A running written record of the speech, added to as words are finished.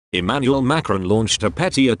Emmanuel Macron launched a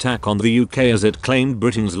petty attack on the UK as it claimed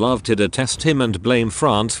Britons love to detest him and blame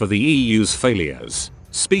France for the EU's failures.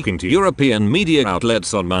 Speaking to European media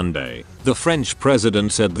outlets on Monday, the French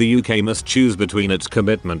president said the UK must choose between its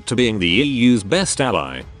commitment to being the EU's best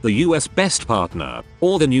ally, the US best partner,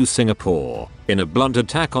 or the new Singapore. In a blunt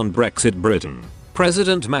attack on Brexit Britain,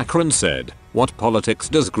 President Macron said, "What politics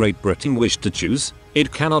does Great Britain wish to choose?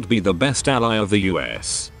 It cannot be the best ally of the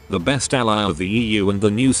US, the best ally of the EU and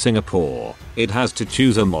the new Singapore. It has to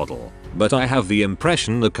choose a model. But I have the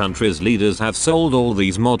impression the country's leaders have sold all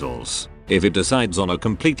these models. If it decides on a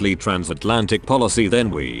completely transatlantic policy,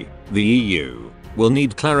 then we, the EU, will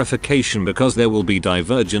need clarification because there will be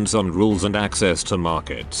divergence on rules and access to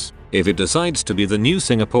markets. If it decides to be the new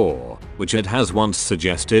Singapore, which it has once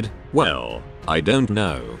suggested, well, I don't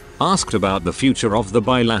know." Asked about the future of the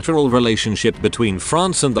bilateral relationship between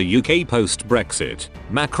France and the UK post-Brexit,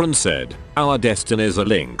 Macron said, "Our destinies are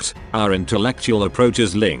linked, our intellectual approach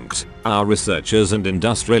is linked, our researchers and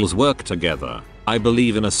industrials work together. I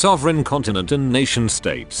believe in a sovereign continent and nation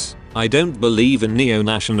states. I don't believe in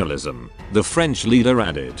neo-nationalism." The French leader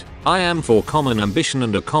added, "I am for common ambition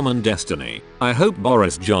and a common destiny. I hope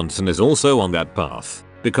Boris Johnson is also on that path,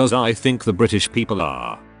 because I think the British people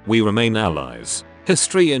are. We remain allies.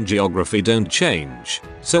 History and geography don't change,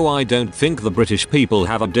 so I don't think the British people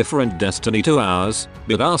have a different destiny to ours."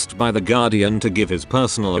 But asked by The Guardian to give his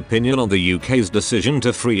personal opinion on the UK's decision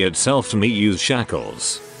to free itself from EU's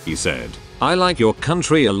shackles, he said, "I like your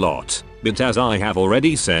country a lot, but as I have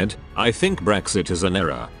already said, I think Brexit is an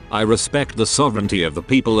error. I respect the sovereignty of the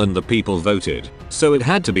people and the people voted, so it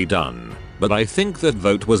had to be done. But I think that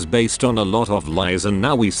vote was based on a lot of lies and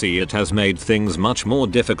now we see it has made things much more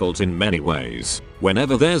difficult in many ways.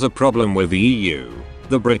 Whenever there's a problem with the EU,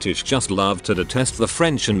 the British just love to detest the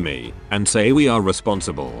French and me, and say we are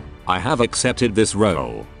responsible. I have accepted this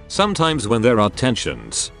role. Sometimes when there are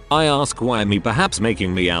tensions, I ask why me, perhaps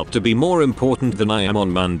making me out to be more important than I am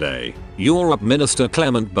on Monday." Europe Minister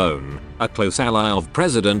Clement Beaune, a close ally of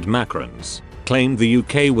President Macron's, claimed the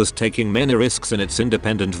UK was taking many risks in its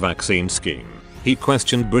independent vaccine scheme. He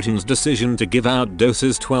questioned Britain's decision to give out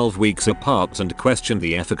doses 12 weeks apart and questioned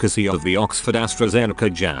the efficacy of the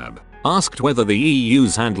Oxford-AstraZeneca jab. Asked whether the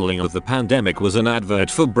EU's handling of the pandemic was an advert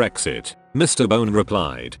for Brexit, Mr. Beaune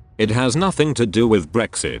replied, "It has nothing to do with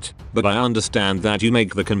Brexit, but I understand that you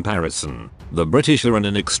make the comparison. The British are in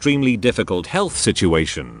an extremely difficult health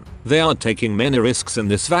situation. They are taking many risks in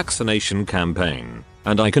this vaccination campaign.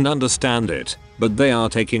 And I can understand it, but they are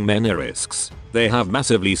taking many risks. They have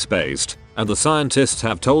massively spaced, and the scientists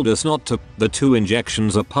have told us not to. The 2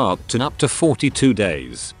 injections apart in up to 42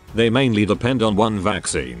 days. They mainly depend on one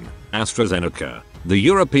vaccine, AstraZeneca. The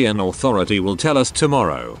European authority will tell us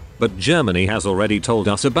tomorrow, but Germany has already told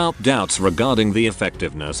us about doubts regarding the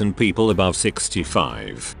effectiveness in people above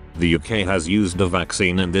 65. The UK has used a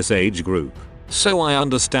vaccine in this age group. So I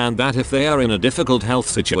understand that if they are in a difficult health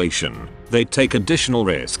situation, they take additional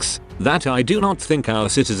risks that I do not think our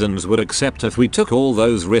citizens would accept if we took all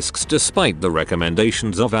those risks despite the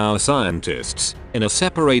recommendations of our scientists." In a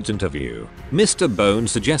separate interview, Mr. Beaune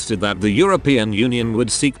suggested that the European Union would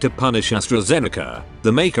seek to punish AstraZeneca,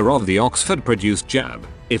 the maker of the Oxford-produced jab,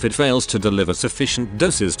 if it fails to deliver sufficient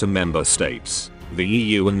doses to member states. The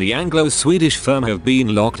EU and the Anglo-Swedish firm have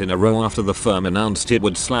been locked in a row after the firm announced it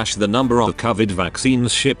would slash the number of COVID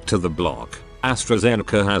vaccines shipped to the bloc.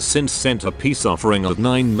 AstraZeneca has since sent a peace offering of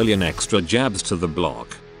 9 million extra jabs to the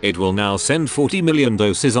bloc. It will now send 40 million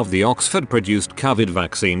doses of the Oxford-produced COVID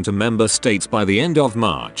vaccine to member states by the end of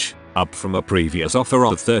March, up from a previous offer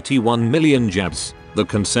of 31 million jabs. The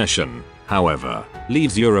concession, however,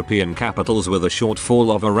 leaves European capitals with a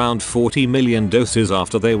shortfall of around 40 million doses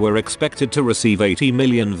after they were expected to receive 80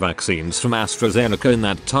 million vaccines from AstraZeneca in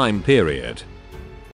that time period.